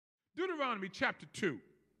Deuteronomy chapter 2,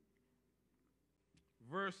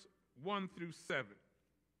 verse 1 through 7.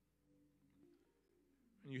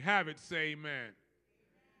 And you have it, say amen.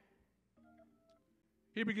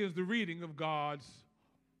 Here begins the reading of God's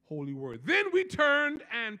holy word. Then we turned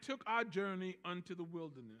and took our journey unto the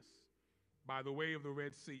wilderness by the way of the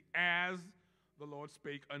Red Sea, as the Lord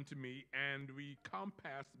spake unto me, and we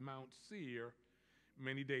compassed Mount Seir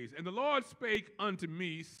many days. And the Lord spake unto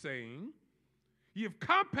me, saying, Ye have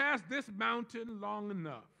compassed this mountain long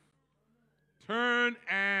enough. Turn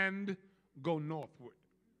and go northward.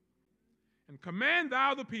 And command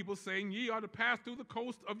thou the people, saying, Ye are to pass through the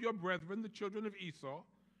coast of your brethren, the children of Esau,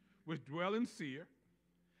 which dwell in Seir,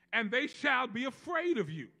 and they shall be afraid of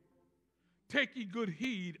you. Take ye good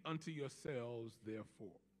heed unto yourselves,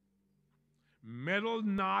 therefore. Meddle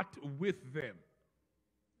not with them.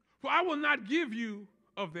 For I will not give you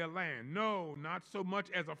of their land, no, not so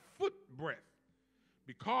much as a footbreadth,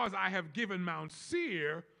 because I have given Mount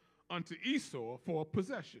Seir unto Esau for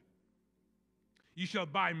possession. Ye shall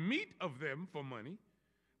buy meat of them for money,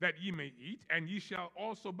 that ye may eat, and ye shall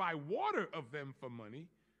also buy water of them for money,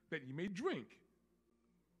 that ye may drink.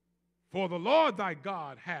 For the Lord thy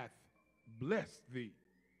God hath blessed thee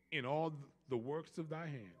in all the works of thy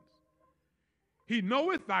hands. He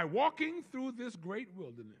knoweth thy walking through this great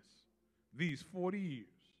wilderness, these 40 years.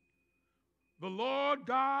 The Lord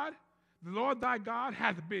thy God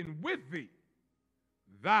hath been with thee.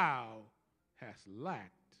 Thou hast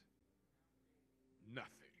lacked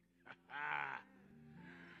nothing.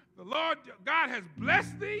 The Lord God has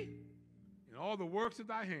blessed thee in all the works of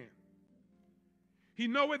thy hand. He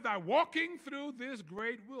knoweth thy walking through this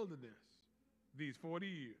great wilderness, these 40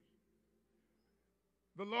 years.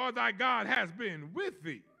 The Lord thy God has been with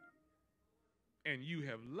thee, and you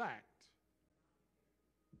have lacked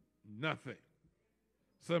nothing.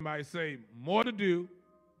 Somebody say, more to do,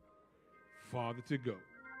 farther to go.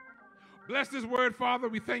 Bless this word, Father.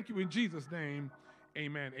 We thank you in Jesus' name.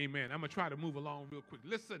 Amen, amen. I'm going to try to move along real quick.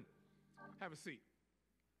 Listen, have a seat.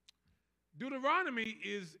 Deuteronomy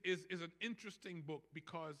is an interesting book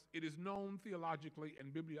because it is known theologically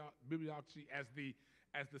and bibliography as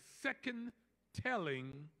the second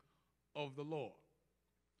telling of the law.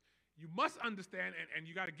 You must understand, and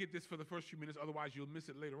you got to get this for the first few minutes, otherwise you'll miss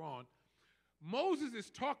it later on. Moses is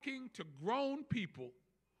talking to grown people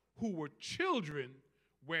who were children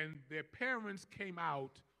when their parents came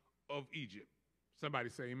out of Egypt. Somebody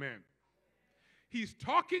say amen. He's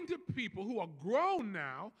talking to people who are grown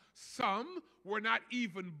now. Some were not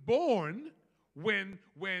even born when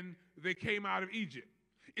they came out of Egypt.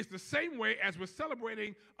 It's the same way as we're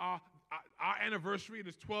celebrating our anniversary. It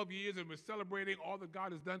is 12 years, and we're celebrating all that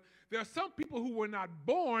God has done. There are some people who were not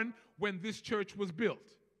born when this church was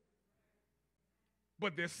built,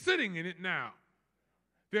 but they're sitting in it now.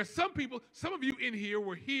 There's some people, some of you in here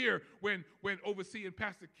were here when overseeing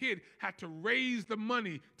Pastor Kidd had to raise the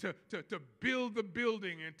money to build the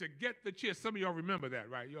building and to get the chairs. Some of y'all remember that,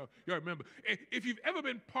 right? Y'all remember. If you've ever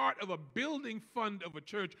been part of a building fund of a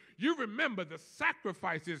church, you remember the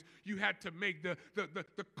sacrifices you had to make, the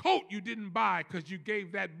coat you didn't buy because you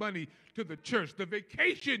gave that money to the church, the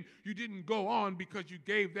vacation you didn't go on because you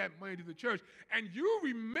gave that money to the church, and you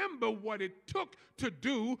remember what it took to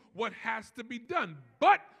do what has to be done.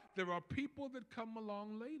 But there are people that come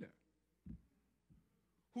along later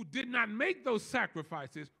who did not make those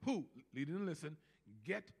sacrifices, who, listen and listen,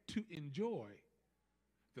 get to enjoy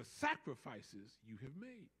the sacrifices you have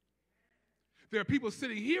made. There are people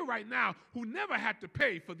sitting here right now who never had to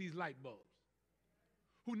pay for these light bulbs,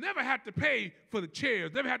 who never had to pay for the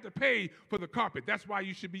chairs, never had to pay for the carpet. That's why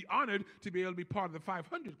you should be honored to be able to be part of the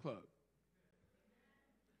 500 Club.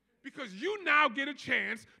 Because you now get a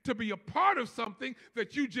chance to be a part of something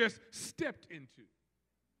that you just stepped into.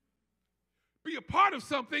 Be a part of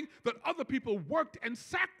something that other people worked and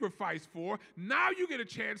sacrificed for. Now you get a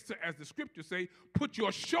chance to, as the scriptures say, put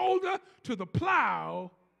your shoulder to the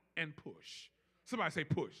plow and push. Somebody say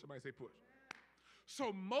push. Somebody say push.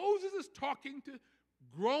 So Moses is talking to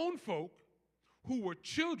grown folk who were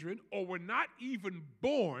children or were not even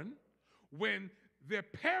born when their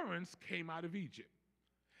parents came out of Egypt.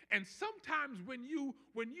 And sometimes when you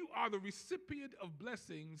are the recipient of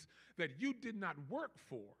blessings that you did not work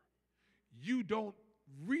for, you don't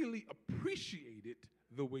really appreciate it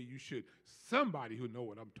the way you should. Somebody who know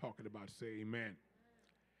what I'm talking about say amen.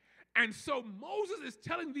 And so Moses is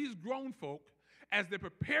telling these grown folk, as they're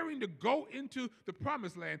preparing to go into the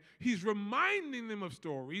promised land, he's reminding them of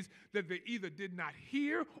stories that they either did not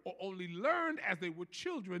hear or only learned as they were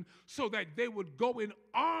children, so that they would go in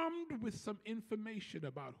armed with some information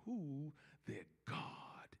about who their God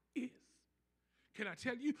is. Can I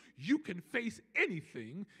tell you, you can face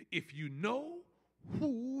anything if you know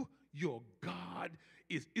who your God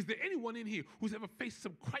is. Is there anyone in here who's ever faced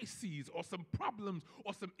some crises or some problems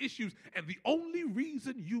or some issues, and the only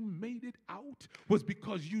reason you made it out was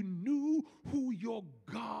because you knew who your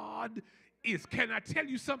God is? Can I tell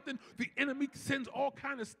you something? The enemy sends all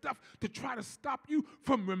kind of stuff to try to stop you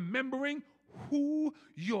from remembering who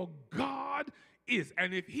your God is.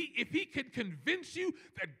 And if he can convince you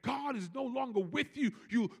that God is no longer with you,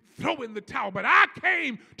 you throw in the towel. But I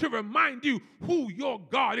came to remind you who your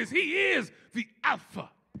God is. He is the Alpha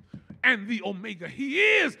and the Omega. He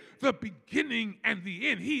is the beginning and the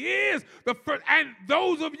end. He is the first. And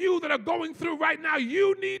those of you that are going through right now,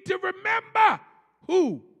 you need to remember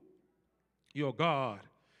who your God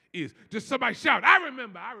is. Just somebody shout, I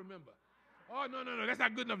remember, I remember. Oh, no, that's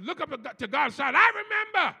not good enough. Look up to God and shout, I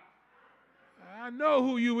remember. I know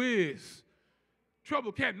who you is.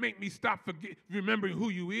 Trouble can't make me stop remembering who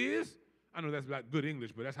you is. I know that's not good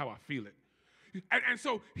English, but that's how I feel it. And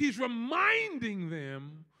so he's reminding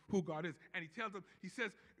them who God is. And he tells them, he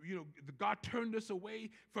says, God turned us away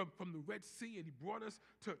from the Red Sea, and he brought us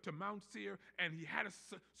to Mount Seir, and he had us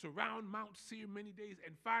surround Mount Seir many days.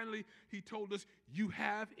 And finally, he told us, you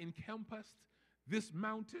have encompassed this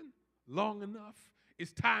mountain long enough.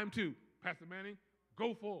 It's time to, Pastor Manning,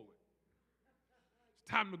 go forward. It's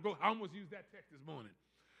time to go. I almost used that text this morning.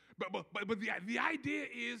 But the idea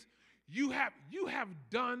is you have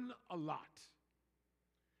done a lot.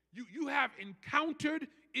 You have encountered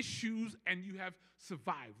issues and you have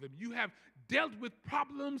survived them. You have dealt with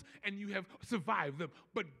problems and you have survived them.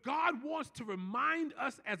 But God wants to remind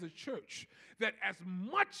us as a church that as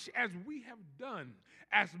much as we have done,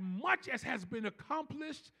 as much as has been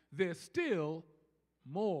accomplished, there's still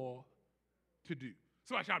more to do.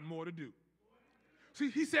 So I shout, more to do. See,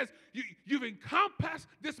 he says, you've encompassed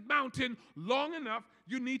this mountain long enough.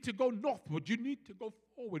 You need to go northward. You need to go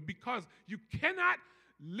forward, because you cannot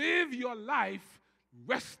live your life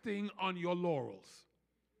resting on your laurels.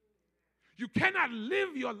 You cannot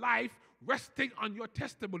live your life resting on your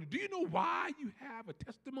testimony. Do you know why you have a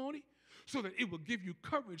testimony? So that it will give you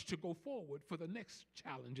courage to go forward for the next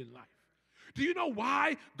challenge in life. Do you know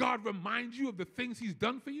why God reminds you of the things he's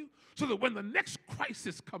done for you? So that when the next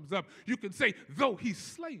crisis comes up, you can say, though he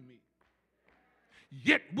slay me,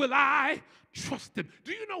 yet will I trust him.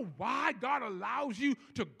 Do you know why God allows you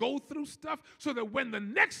to go through stuff? So that when the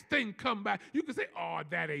next thing comes back, you can say, oh,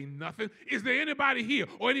 that ain't nothing. Is there anybody here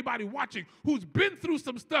or anybody watching who's been through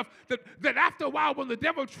some stuff that after a while, when the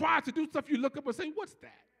devil tries to do stuff, you look up and say, what's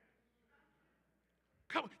that?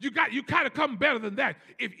 You got to come better than that.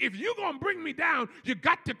 If you're going to bring me down, you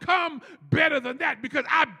got to come better than that, because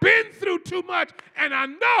I've been through too much and I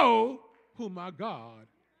know who my God.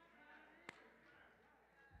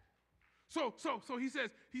 So he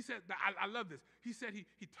said, I love this. He said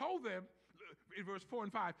he told them, in verse 4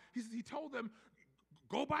 and 5, he told them,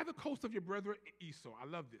 go by the coast of your brethren Esau. I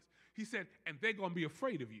love this. He said, and they're going to be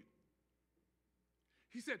afraid of you.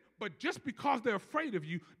 He said, but just because they're afraid of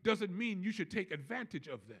you doesn't mean you should take advantage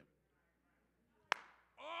of them.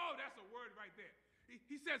 Oh, that's a word right there.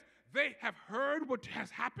 He says, they have heard what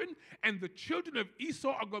has happened, and the children of Esau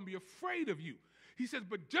are going to be afraid of you. He says,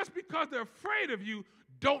 but just because they're afraid of you,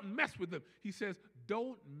 don't mess with them. He says,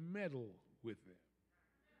 don't meddle with them.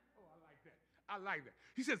 Oh, I like that. I like that.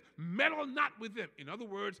 He says, meddle not with them. In other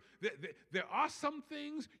words, there are some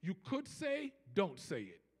things you could say, don't say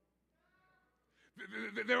it.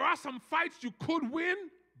 There are some fights you could win,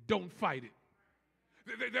 don't fight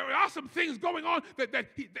it. There are some things going on that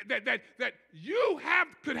you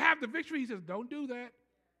could have the victory. He says, don't do that.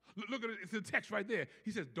 Look at it, it's in the text right there.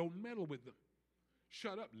 He says, don't meddle with them.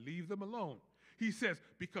 Shut up, leave them alone. He says,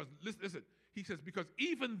 because, listen, he says, because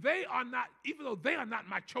even though they are not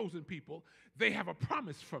my chosen people, they have a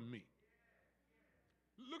promise from me.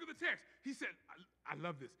 Look at the text. He said, I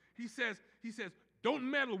love this. He says, don't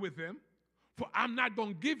meddle with them. For I'm not going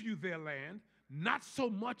to give you their land, not so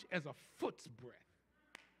much as a foot's breadth.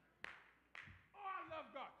 Oh, I love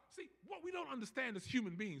God. See, what we don't understand as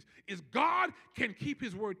human beings is God can keep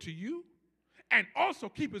his word to you and also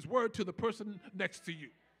keep his word to the person next to you.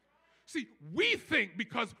 See, we think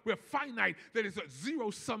because we're finite that it's a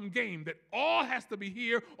zero-sum game, that all has to be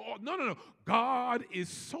here. No. God is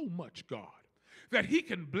so much God that he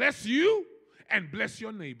can bless you and bless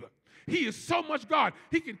your neighbor. He is so much God.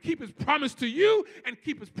 He can keep his promise to you and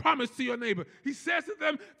keep his promise to your neighbor. He says to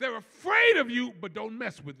them, they're afraid of you, but don't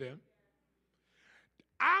mess with them.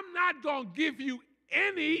 I'm not going to give you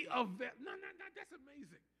any of that. No, that's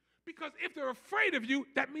amazing. Because if they're afraid of you,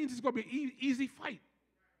 that means it's going to be an easy fight.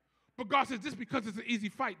 But God says, just because it's an easy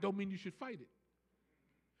fight don't mean you should fight it.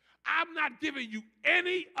 I'm not giving you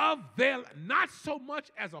any of their, not so much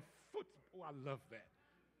as a foot. Oh, I love that.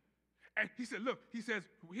 And he said, look, he says,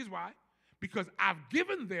 here's why. Because I've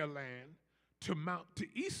given their land to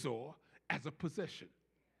Esau as a possession.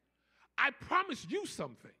 I promised you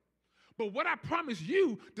something. But what I promised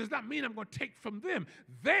you does not mean I'm going to take from them.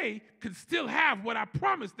 They can still have what I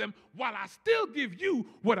promised them while I still give you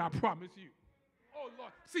what I promised you. Oh,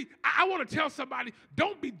 Lord. See, I want to tell somebody,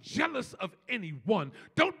 don't be jealous of anyone.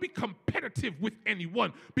 Don't be competitive with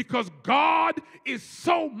anyone, because God is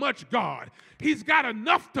so much God. He's got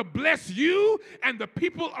enough to bless you and the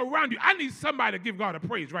people around you. I need somebody to give God a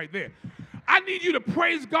praise right there. I need you to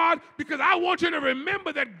praise God, because I want you to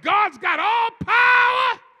remember that God's got all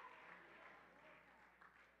power.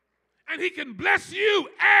 And he can bless you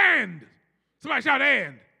and, somebody shout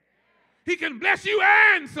and. He can bless you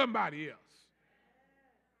and somebody else.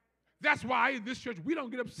 That's why in this church we don't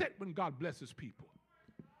get upset when God blesses people.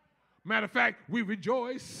 Matter of fact, we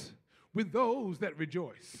rejoice with those that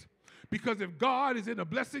rejoice. Because if God is in a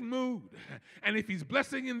blessing mood, and if he's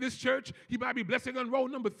blessing in this church, he might be blessing on row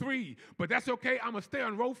number 3. But that's okay. I'm going to stay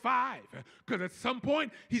on row 5. Because at some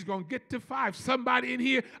point, he's going to get to 5. Somebody in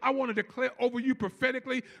here, I want to declare over you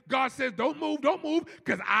prophetically. God says, don't move,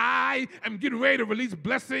 because I am getting ready to release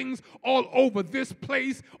blessings all over this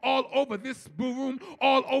place, all over this room,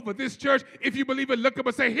 all over this church. If you believe it, look up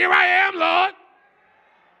and say, here I am, Lord.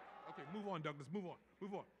 Okay, move on, Douglas. Move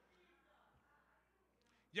on.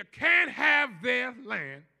 You can't have their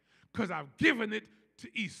land because I've given it to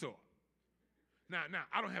Esau. Now,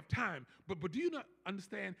 I don't have time, but do you not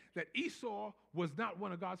understand that Esau was not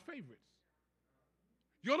one of God's favorites?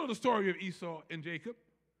 You all know the story of Esau and Jacob.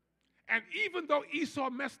 And even though Esau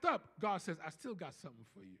messed up, God says, I still got something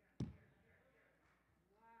for you.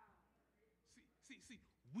 See,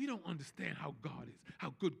 we don't understand how God is,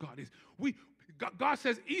 how good God is. God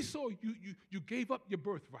says, Esau, you gave up your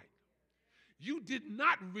birthright. You did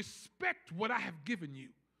not respect what I have given you.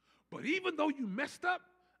 But even though you messed up,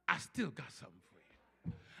 I still got something for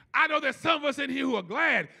you. I know there's some of us in here who are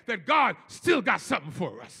glad that God still got something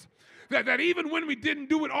for us. That even when we didn't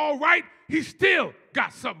do it all right, he still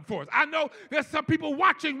got something for us. I know there's some people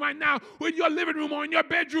watching right now who in your living room or in your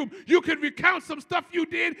bedroom, you can recount some stuff you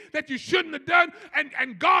did that you shouldn't have done,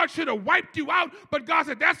 and God should have wiped you out, but God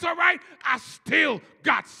said, that's all right, I still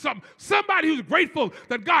got something. Somebody who's grateful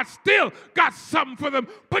that God still got something for them,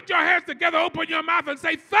 put your hands together, open your mouth, and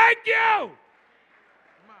say, thank you.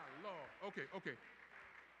 My Lord. Okay.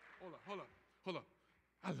 Hold on.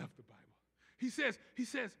 I love the Bible. He says,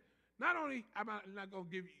 not only am I not going to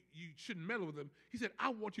give you shouldn't meddle with them, he said, I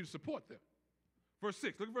want you to support them. Verse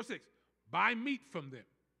 6, look at verse 6. Buy meat from them.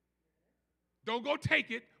 Don't go take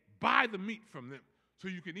it, buy the meat from them so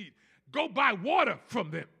you can eat. Go buy water from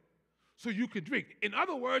them so you can drink. In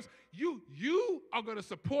other words, you are going to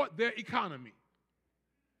support their economy.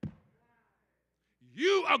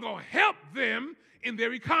 You are going to help them in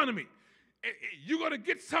their economy. You're going to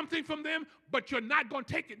get something from them, but you're not going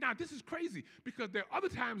to take it. Now, this is crazy, because there are other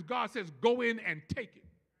times God says, go in and take it.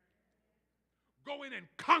 Go in and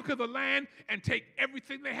conquer the land and take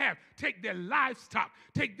everything they have. Take their livestock,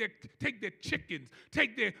 take their chickens,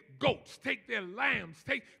 take their goats, take their lambs,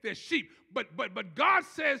 take their sheep. But God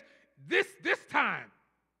says, this time,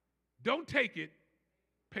 don't take it,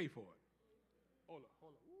 pay for it. Hold on.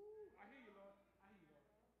 Ooh, I hear you, Lord.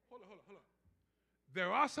 Hold on.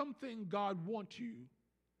 There are some things God wants you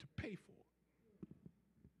to pay for.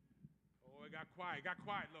 Oh, it got quiet,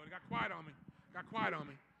 Lord. It got quiet on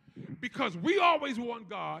me. Because we always want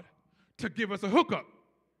God to give us a hookup.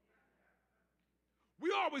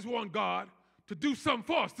 We always want God to do something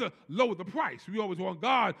for us, to lower the price. We always want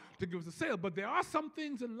God to give us a sale. But there are some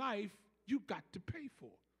things in life you got to pay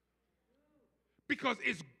for. Because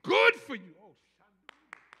it's good for you. Oh,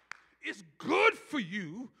 it's good for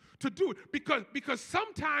you to do it. Because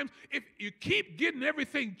sometimes if you keep getting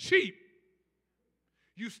everything cheap,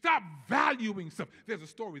 you stop valuing stuff. There's a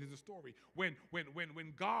story. When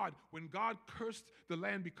God cursed the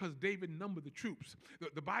land because David numbered the troops,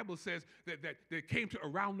 the Bible says that they came to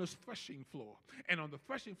Araunah's threshing floor. And on the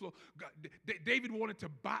threshing floor, David wanted to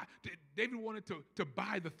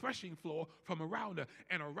buy the threshing floor from Araunah.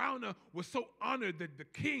 And Araunah was so honored that the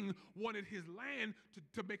king wanted his land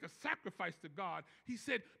to make a sacrifice to God. He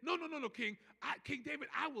said, no, King. King David,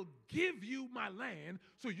 I will give you my land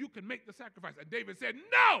so you can make the sacrifice. And David said,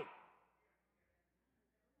 no,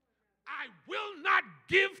 I will not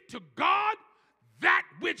give to God that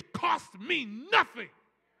which costs me nothing.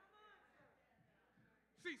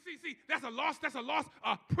 See, that's a lost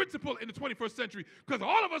principle in the 21st century, because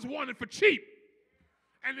all of us want it for cheap.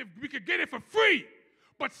 And if we could get it for free.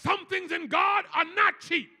 But some things in God are not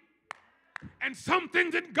cheap. And some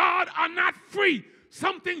things in God are not free.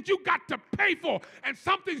 Some things you got to pay for. And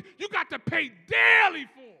some things you got to pay daily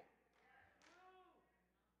for.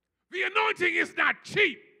 The anointing is not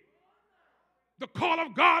cheap. The call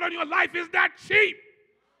of God on your life is not cheap.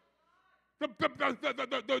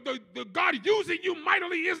 The God using you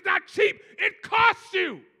mightily is not cheap. It costs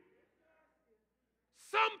you.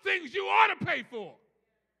 Some things you ought to pay for.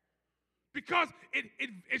 Because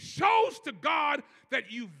it shows to God that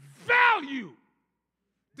you value.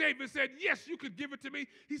 David said, yes, you could give it to me.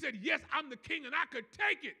 He said, yes, I'm the king and I could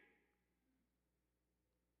take it.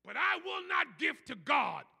 But I will not give to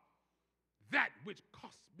God that which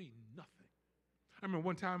costs me nothing. I remember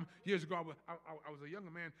one time, years ago, I was a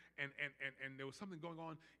younger man, and there was something going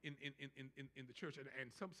on in the church, and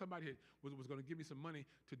somebody was going to give me some money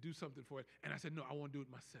to do something for it, and I said, no, I want to do it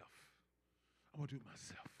myself. I want to do it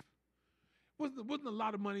myself. Wasn't a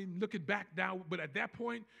lot of money looking back now, but at that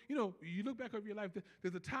point, you look back over your life,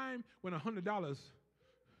 there's a time when $100,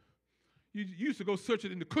 you used to go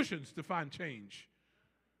searching in the cushions to find change.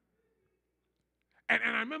 And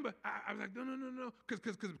I remember, I was like, no,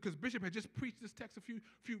 because Bishop had just preached this text a few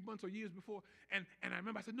months or years before, and I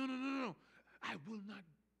remember I said, no, I will not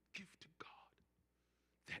give to God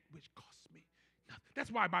that which costs me nothing. That's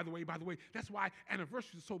why, by the way, that's why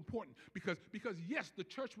anniversaries are so important, because yes, the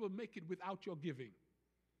church will make it without your giving.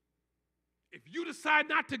 If you decide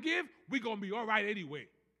not to give, we're going to be all right anyway.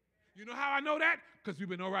 You know how I know that? Because we've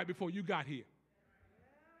been all right before you got here.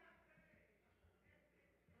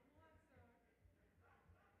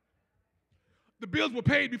 The bills were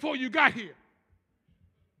paid before you got here.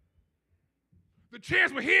 The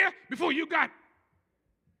chairs were here before you got.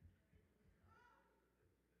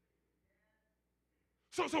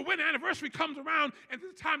 So when the anniversary comes around and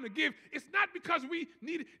it's time to give, it's not because we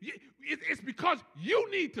need it. It's because you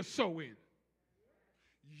need to sow in.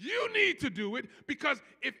 You need to do it, because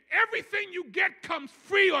if everything you get comes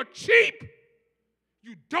free or cheap,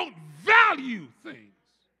 you don't value things.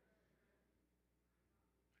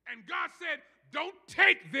 And God said, don't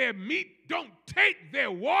take their meat, don't take their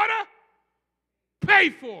water, pay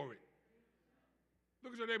for it.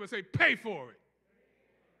 Look at your neighbor and say, pay for it.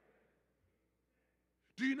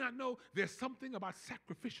 Do you not know there's something about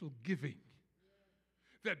sacrificial giving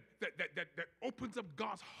that opens up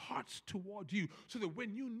God's hearts toward you, so that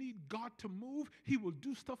when you need God to move, he will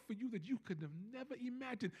do stuff for you that you could have never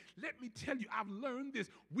imagined. Let me tell you, I've learned this.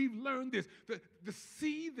 We've learned this. The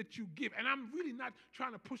seed that you give, and I'm really not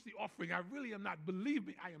trying to push the offering. I really am not. Believe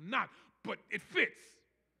me, I am not. But it fits.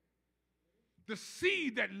 The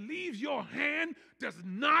seed that leaves your hand does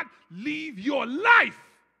not leave your life.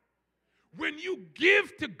 When you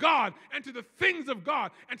give to God and to the things of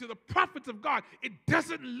God and to the prophets of God, it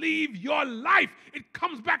doesn't leave your life. It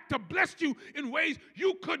comes back to bless you in ways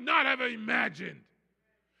you could not have imagined.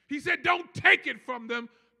 He said, don't take it from them,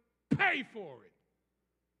 pay for it.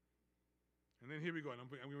 And then here we go.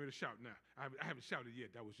 I'm going to shout now. I haven't shouted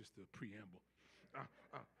yet. That was just the preamble.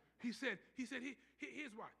 He said,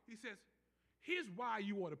 here's why. He says, here's why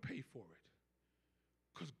you ought to pay for it.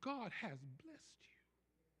 Because God has blessed you.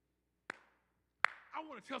 I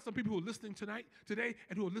want to tell some people who are listening today,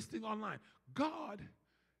 and who are listening online, God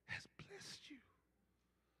has blessed you.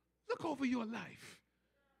 Look over your life.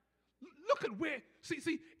 Look at where,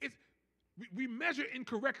 we measure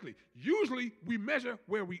incorrectly. Usually we measure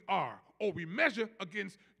where we are, or we measure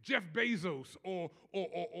against Jeff Bezos or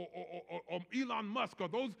Elon Musk or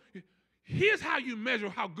those. Here's how you measure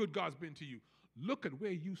how good God's been to you. Look at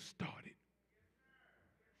where you started.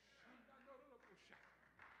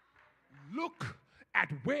 Look at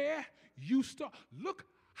where you start. Look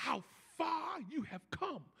how far you have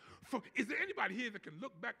come. Is there anybody here that can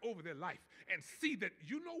look back over their life and see that,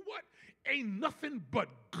 you know what? Ain't nothing but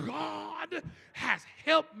God has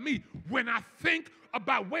helped me. When I think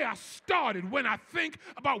about where I started, when I think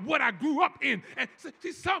about what I grew up in. And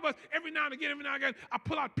see, some of us, every now and again, I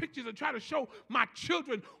pull out pictures and try to show my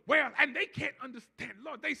children where, and they can't understand.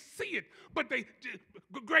 Lord, they see it, but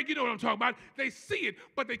Greg, you know what I'm talking about. They see it,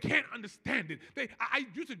 but they can't understand it. I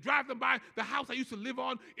used to drive them by the house I used to live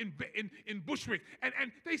on in Bushwick, and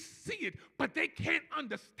they see it, but they can't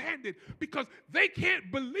understand it, because they can't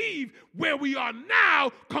believe where we are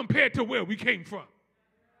now compared to where we came from.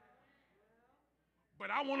 But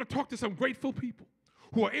I want to talk to some grateful people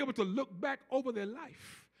who are able to look back over their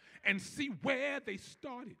life and see where they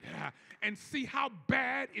started and see how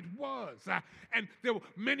bad it was. And there were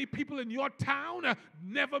many people in your town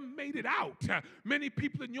never made it out. Many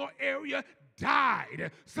people in your area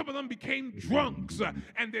died. Some of them became drunks,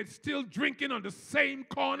 and they're still drinking on the same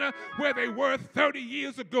corner where they were 30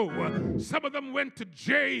 years ago. Some of them went to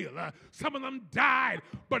jail. Some of them died.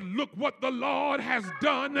 But look what the Lord has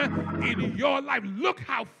done in your life. Look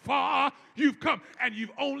how far you've come. And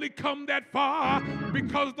you've only come that far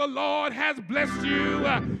because the Lord has blessed you.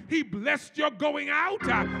 He blessed your going out,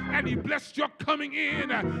 and He blessed your coming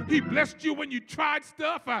in. He blessed you when you tried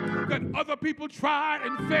stuff that other people tried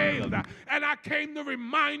and failed. And I came to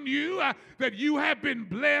remind you that you have been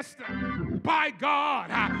blessed by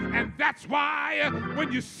God. And that's why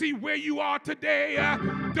when you see where you are today,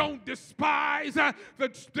 don't despise the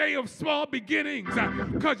day of small beginnings,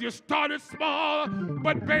 because you started small,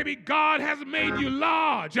 but baby, God has made you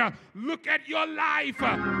large. Look at your life.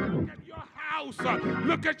 Look at your house.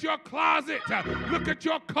 Look at your closet. Look at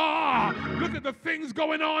your car. Look at the things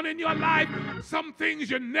going on in your life. Some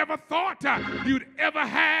things you never thought you'd ever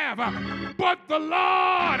have. But the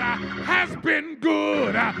Lord has been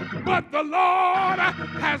good. But the Lord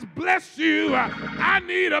has blessed you. I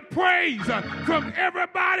need a praise from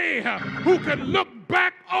everybody who can look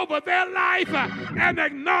back over their life and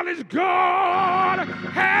acknowledge God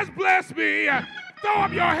has blessed me. Throw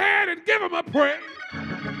up your hand and give Him a praise.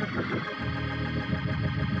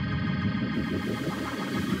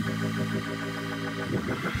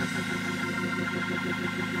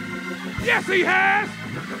 Yes, He has.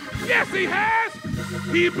 Yes, He has.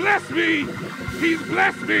 He blessed me. He's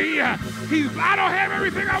blessed me. I don't have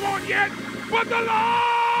everything I want yet, but the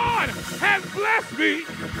Lord has blessed me.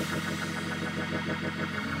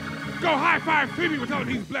 Go high five 3 people. Tell them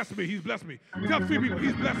He's blessed me. He's blessed me. Tell 3 people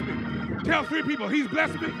He's blessed me. Tell 3 people He's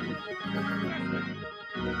blessed me.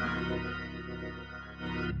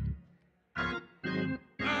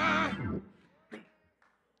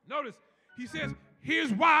 Notice He says,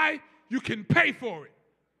 here's why you can pay for it.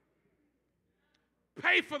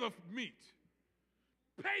 Pay for the meat.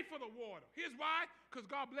 Pay for the water. Here's why, because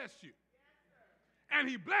God blessed you. And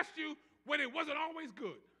He blessed you when it wasn't always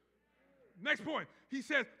good. Next point, He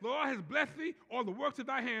says, the Lord has blessed thee, all the works of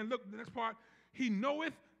thy hand. Look, the next part, He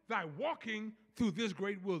knoweth thy walking through this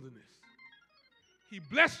great wilderness. He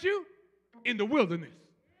blessed you in the wilderness.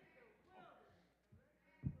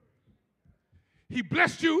 He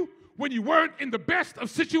blessed you when you weren't in the best of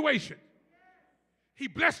situations. He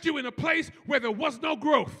blessed you in a place where there was no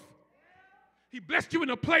growth. He blessed you in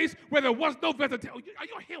a place where there was no vegetation. Are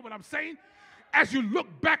you hearing what I'm saying? As you look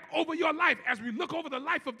back over your life, as we look over the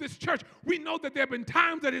life of this church, we know that there have been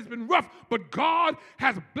times that it's been rough, but God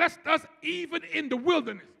has blessed us even in the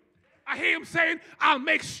wilderness. I hear Him saying, I'll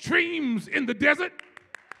make streams in the desert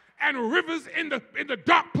and rivers in the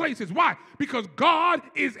dark places. Why? Because God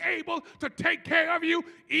is able to take care of you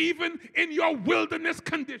even in your wilderness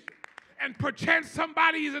condition. And perchance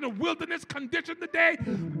somebody is in a wilderness condition today.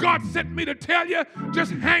 God sent me to tell you,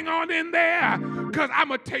 just hang on in there, because I'm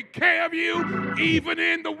going to take care of you even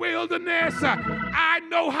in the wilderness. I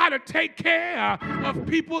know how to take care of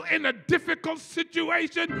people in a difficult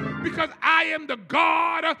situation because I am the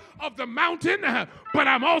God of the mountain, but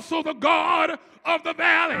I'm also the God of the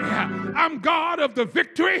valley. I'm God of the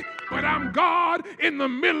victory, but I'm God in the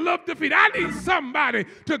middle of defeat. I need somebody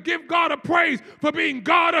to give God a praise for being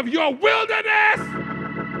God of your wilderness.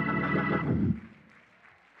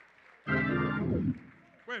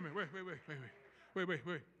 Wait a minute,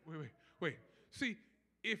 wait. See,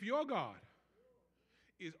 if your God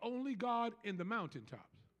is only God in the mountaintops,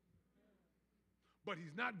 but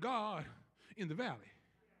He's not God in the valley,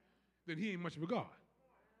 then He ain't much of a God.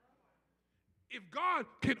 If God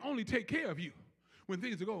can only take care of you when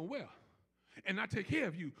things are going well and not take care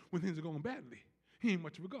of you when things are going badly, He ain't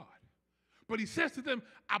much of a God. But He says to them,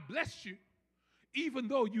 I blessed you even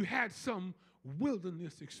though you had some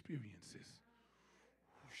wilderness experiences.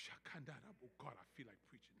 Oh, God, I feel like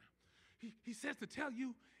preaching now. He says to tell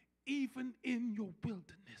you, even in your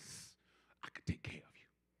wilderness, I could take care of you.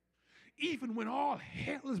 Even when all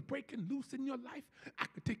hell is breaking loose in your life, I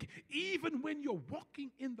could take it. Even when you're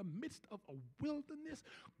walking in the midst of a wilderness,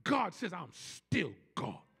 God says, I'm still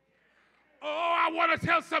God. Oh, I want to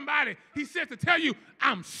tell somebody. He says to tell you,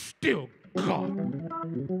 I'm still God.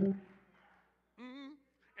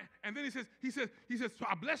 And then he says, so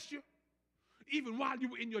I blessed you even while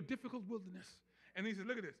you were in your difficult wilderness. And he says,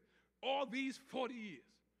 look at this. All these 40 years,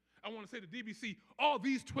 I want to say to DBC, all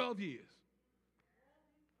these 12 years.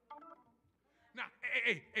 Now,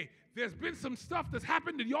 hey, there's been some stuff that's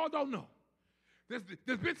happened that y'all don't know. There's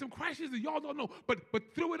been some crises that y'all don't know. But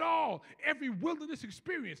through it all, every wilderness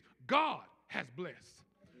experience, God has blessed.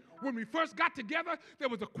 When we first got together, there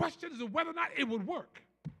was a question as to whether or not it would work.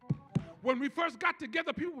 When we first got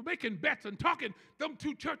together, people were making bets and talking. Them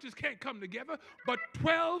two churches can't come together. But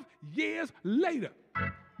 12 years later,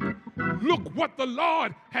 look what the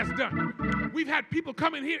Lord has done. We've had people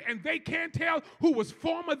come in here and they can't tell who was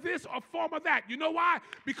former this or former that. You know why?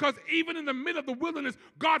 Because even in the middle of the wilderness,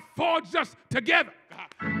 God forged us together.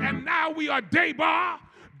 And now we are Deut,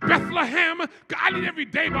 Bethlehem. I need every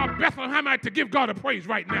Deut Bethlehemite to give God a praise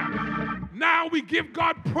right now. Now we give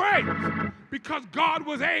God praise because God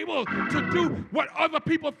was able to do what other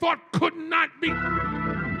people thought could not be.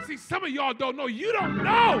 See, some of y'all don't know. You don't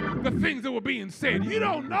know the things that were being said. You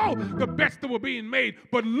don't know the bets that were being made.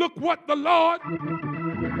 But look what the Lord.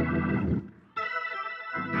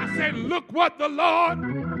 I said, look what the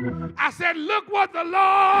Lord. I said, look what the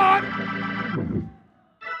Lord.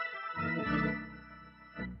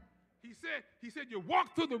 He said, you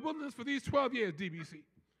walked through the wilderness for these 12 years, DBC.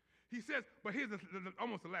 He says, but here's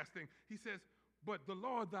almost the last thing. He says, but the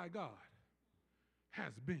Lord thy God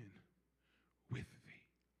has been with thee.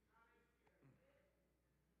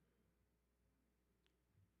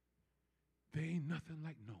 There ain't nothing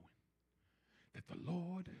like knowing that the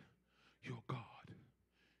Lord your God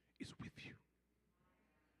is with you.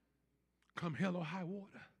 Come hell or high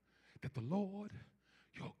water, that the Lord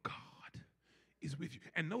your God is with you.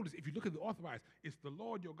 And notice, if you look at the authorized, it's the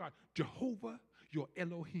Lord your God, Jehovah your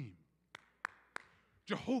Elohim.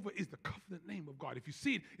 Jehovah is the covenant name of God. If you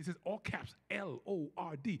see it, it says all caps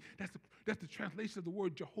Lord. That's the translation of the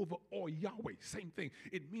word Jehovah or Yahweh. Same thing.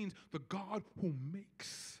 It means the God who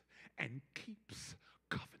makes and keeps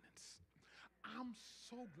covenants. I'm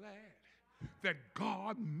so glad that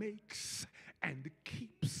God makes and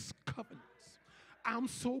keeps covenants. I'm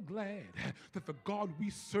so glad that the God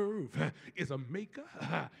we serve is a maker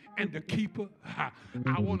and a keeper.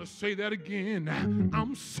 I want to say that again.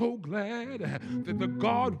 I'm so glad that the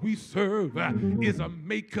God we serve is a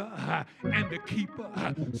maker and a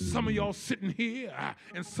keeper. Some of y'all sitting here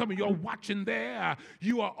and some of y'all watching there,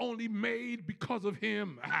 you are only made because of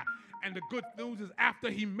him. And the good news is after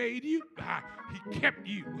he made you, he kept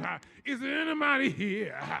you. Is there anybody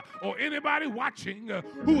here or anybody watching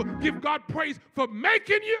who will give God praise for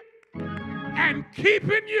making you and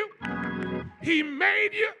keeping you? He made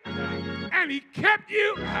you and he kept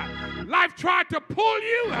you. Life tried to pull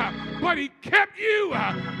you, but he kept you.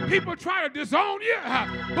 People try to disown you,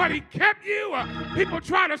 but he kept you. People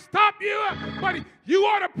try to stop you, but you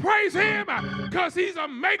ought to praise him because he's a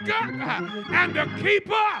maker and a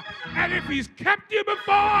keeper. And if he's kept you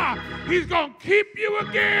before, he's going to keep you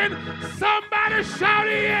again. Somebody shout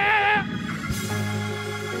it, yeah.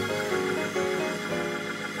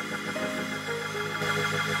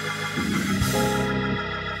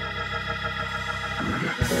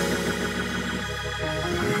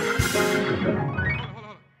 Hold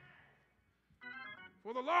on.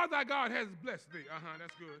 For the Lord thy God has blessed thee.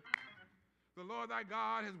 That's good. The Lord thy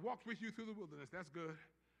God has walked with you through the wilderness. That's good.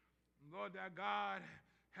 The Lord thy God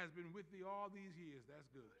has been with thee all these years. That's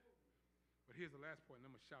good. But here's the last point,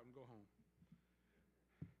 and I'm going to shout and go home.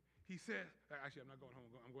 He said, actually, I'm not going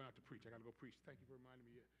home. I'm going out to preach. I got to go preach. Thank you for reminding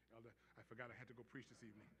me, Elder. I forgot I had to go preach this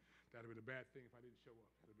evening. That would have been a bad thing if I didn't show up.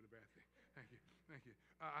 That would have been a bad thing. Thank you. Thank you.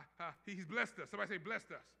 He's blessed us. Somebody say,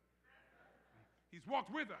 blessed us. He's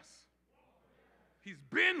walked with us. He's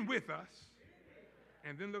been with us.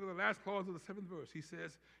 And then look at the last clause of the 7th verse. He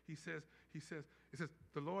says,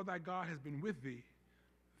 the Lord thy God has been with thee.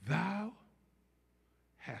 Thou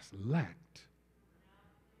hast lacked.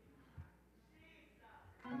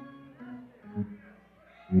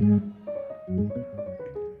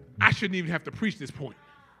 I shouldn't even have to preach this point.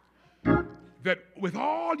 That with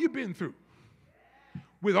all you've been through,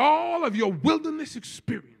 with all of your wilderness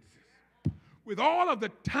experiences, with all of the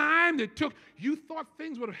time that took, you thought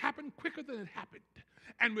things would have happened quicker than it happened.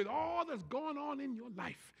 And with all that's going on in your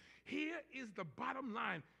life, here is the bottom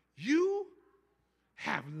line. You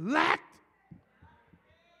have lacked.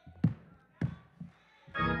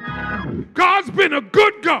 God's been a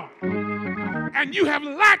good God, and you have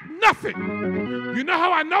lacked nothing. You know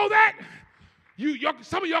how I know that?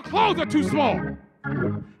 Some of your clothes are too small.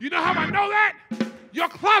 You know how I know that? Your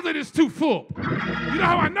closet is too full. You know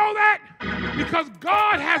how I know that? Because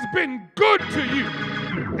God has been good to you.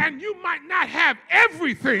 And you might not have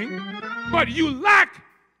everything, but you lack.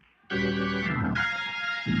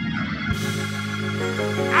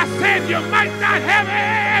 I said you might not have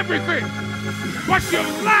everything, but you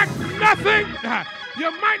lack nothing. You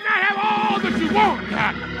might not have all that you want,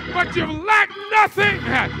 but you lack nothing.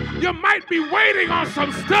 You might be waiting on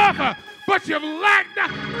some stuff, but you've lacked.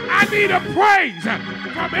 I need a praise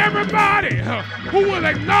from everybody who will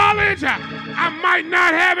acknowledge I might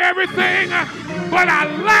not have everything, but I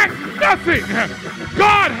lack nothing.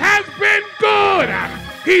 God has been good.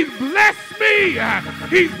 He's blessed me.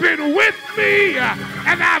 He's been with me.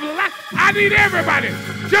 And I need everybody.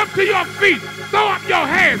 Jump to your feet. Throw up your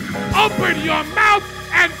hands. Open your mouth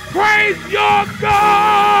and praise your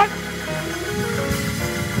God.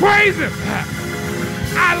 Praise him.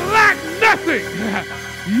 I lack nothing.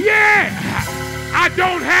 Yeah, I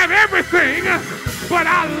don't have everything, but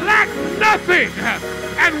I lack nothing.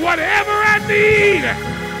 And whatever I need,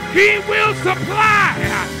 he will supply.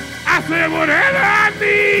 I said, whatever I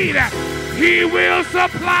need, he will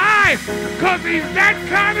supply, because he's that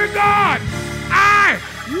kind of God. I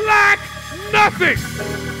lack nothing.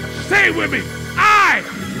 Say it with me. I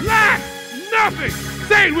lack nothing.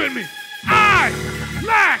 Say it with me. I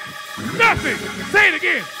lack nothing. Say it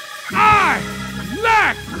again. I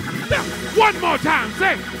lack nothing. One more time.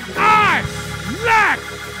 Say, I lack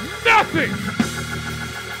nothing.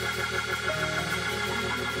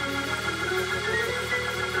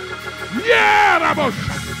 Yeah,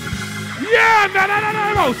 Rabosa. Yeah,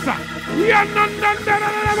 Rabosa. Yeah,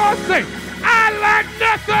 Rabosa. I lack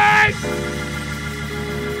nothing.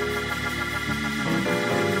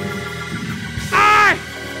 I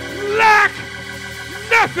lack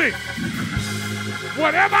nothing.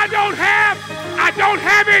 Whatever I don't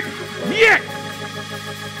have it yet.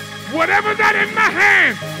 Whatever's not in my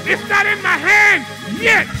hand, it's not in my hand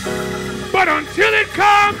yet. But until it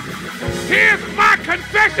comes, here's my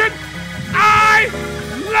confession. I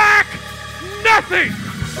lack nothing.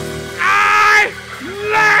 I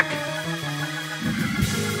lack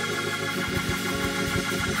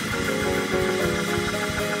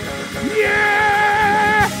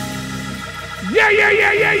yeah.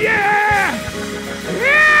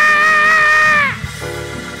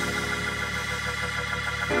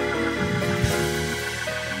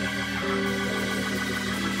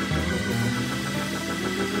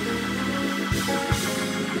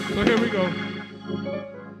 So here we go.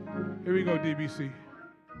 Here we go, DBC.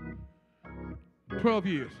 12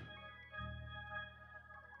 years.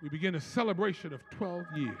 We begin a celebration of 12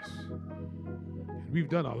 years. And we've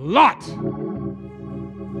done a lot.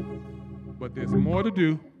 But there's more to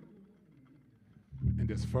do. And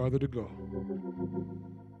there's further to go.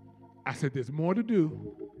 I said there's more to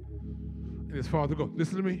do. And there's farther to go.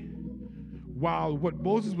 Listen to me. While what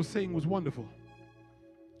Moses was saying was wonderful,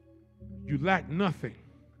 you lack nothing.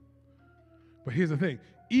 But here's the thing.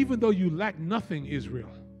 Even though you lack nothing,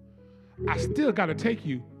 Israel, I still got to take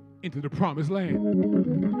you into the promised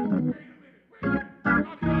land.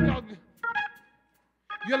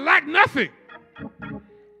 You lack nothing.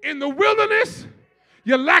 In the wilderness,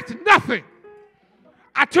 you lacked nothing.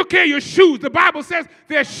 I took care of your shoes. The Bible says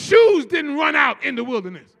their shoes didn't run out in the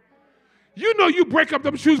wilderness. You know you break up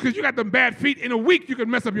them shoes because you got them bad feet. In a week, you can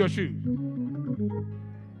mess up your shoes.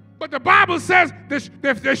 But the Bible says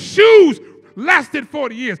their shoes lasted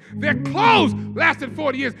 40 years. Their clothes lasted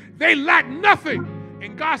 40 years. They lacked nothing.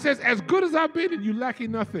 And God says, as good as I've been, and you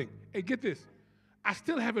lacking nothing. Hey, get this. I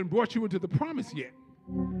still haven't brought you into the promise yet.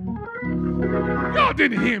 Y'all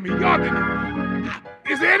didn't hear me. Y'all didn't.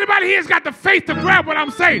 Is there anybody here that's got the faith to grab what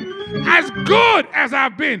I'm saying? As good as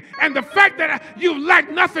I've been, and the fact that you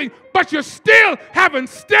lack nothing, but you still haven't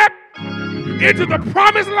stepped into the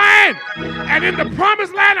promised land. And in the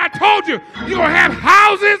promised land, I told you, you're going to have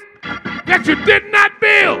houses that you did not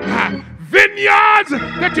build, vineyards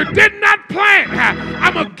that you did not plant.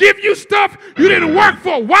 I'm going to give you stuff you didn't work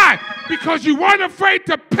for. Why? Because you weren't afraid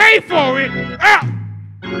to pay for it. That's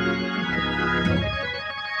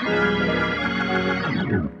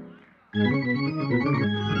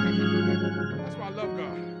why I love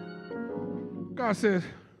God. God says,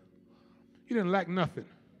 you didn't lack nothing,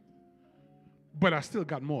 but I still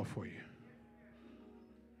got more for you.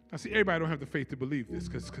 Now, see, everybody don't have the faith to believe this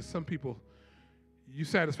because some people, you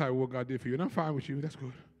satisfied with what God did for you, and I'm fine with you. That's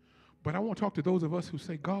good. But I want to talk to those of us who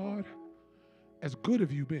say, God, as good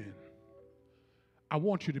have you been, I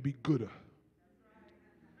want you to be gooder.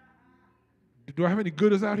 Do I have any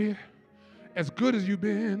gooders out here? As good as you've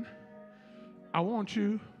been, I want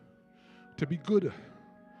you to be gooder.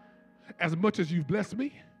 As much as you've blessed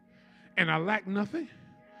me, and I lack nothing,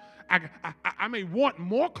 I may want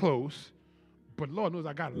more clothes, but Lord knows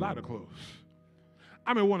I got a lot of clothes.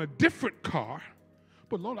 I may want a different car,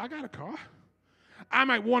 but Lord, I got a car. I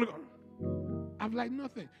might want to go. I've lacked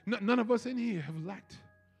nothing. None of us in here have lacked.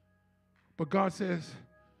 But God says,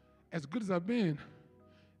 as good as I've been,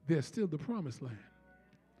 there's still the promised land.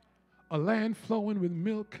 A land flowing with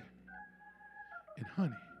milk and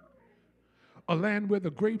honey. A land where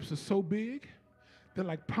the grapes are so big, they're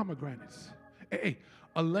like pomegranates. Hey,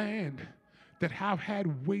 a land that have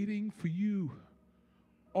had waiting for you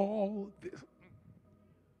all this.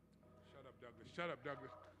 Shut up, Douglas. Shut up,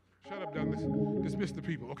 Douglas. Shut up, Douglas. Dismiss the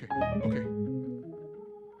people. Okay, okay.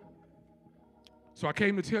 So I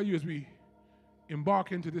came to tell you as we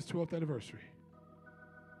embark into this 12th anniversary,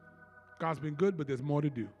 God's been good, but there's more to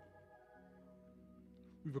do.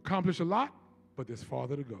 We've accomplished a lot, but there's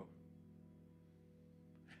farther to go.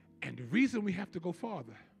 And the reason we have to go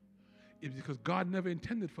farther is because God never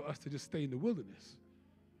intended for us to just stay in the wilderness.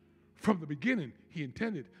 From the beginning, he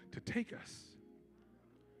intended to take us.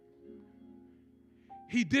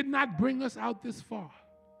 He did not bring us out this far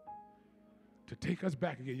to take us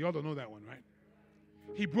back again. Y'all don't know that one, right?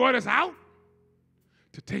 He brought us out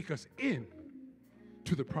to take us in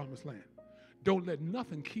to the promised land. Don't let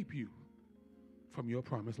nothing keep you from your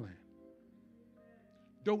promised land.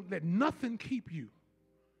 Don't let nothing keep you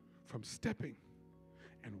from stepping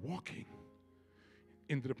and walking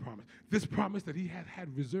into the promise. This promise that he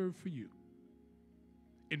had reserved for you.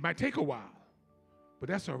 It might take a while, but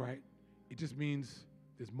that's all right. It just means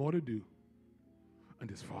there's more to do and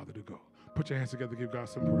there's farther to go. Put your hands together, give God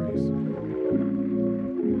some praise.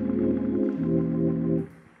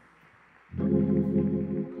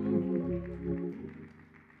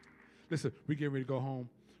 Listen, we're getting ready to go home,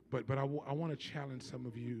 but I want to challenge some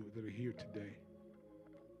of you that are here today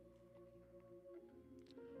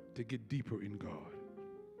to get deeper in God.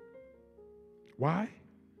 Why?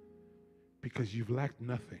 Because you've lacked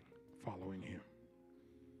nothing following him.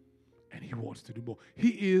 And he wants to do more. He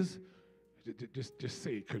is, just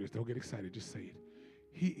say it, Curtis, don't get excited, just say it.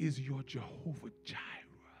 He is your Jehovah Jireh.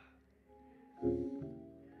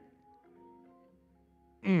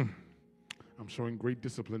 I'm showing great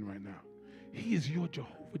discipline right now. He is your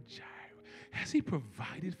Jehovah Jireh. Has he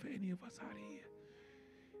provided for any of us out here?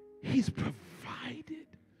 He's provided,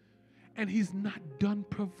 and he's not done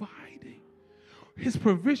providing. His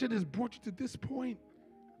provision has brought you to this point,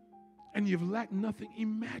 and you've lacked nothing.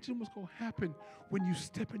 Imagine what's going to happen when you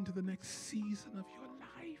step into the next season of your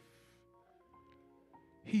life.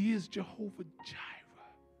 He is Jehovah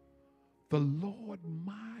Jireh, the Lord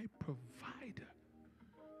my provider,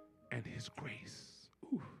 and his grace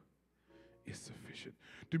is sufficient.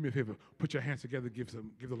 Do me a favor, put your hands together, give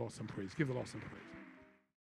the Lord some praise. Give the Lord some praise.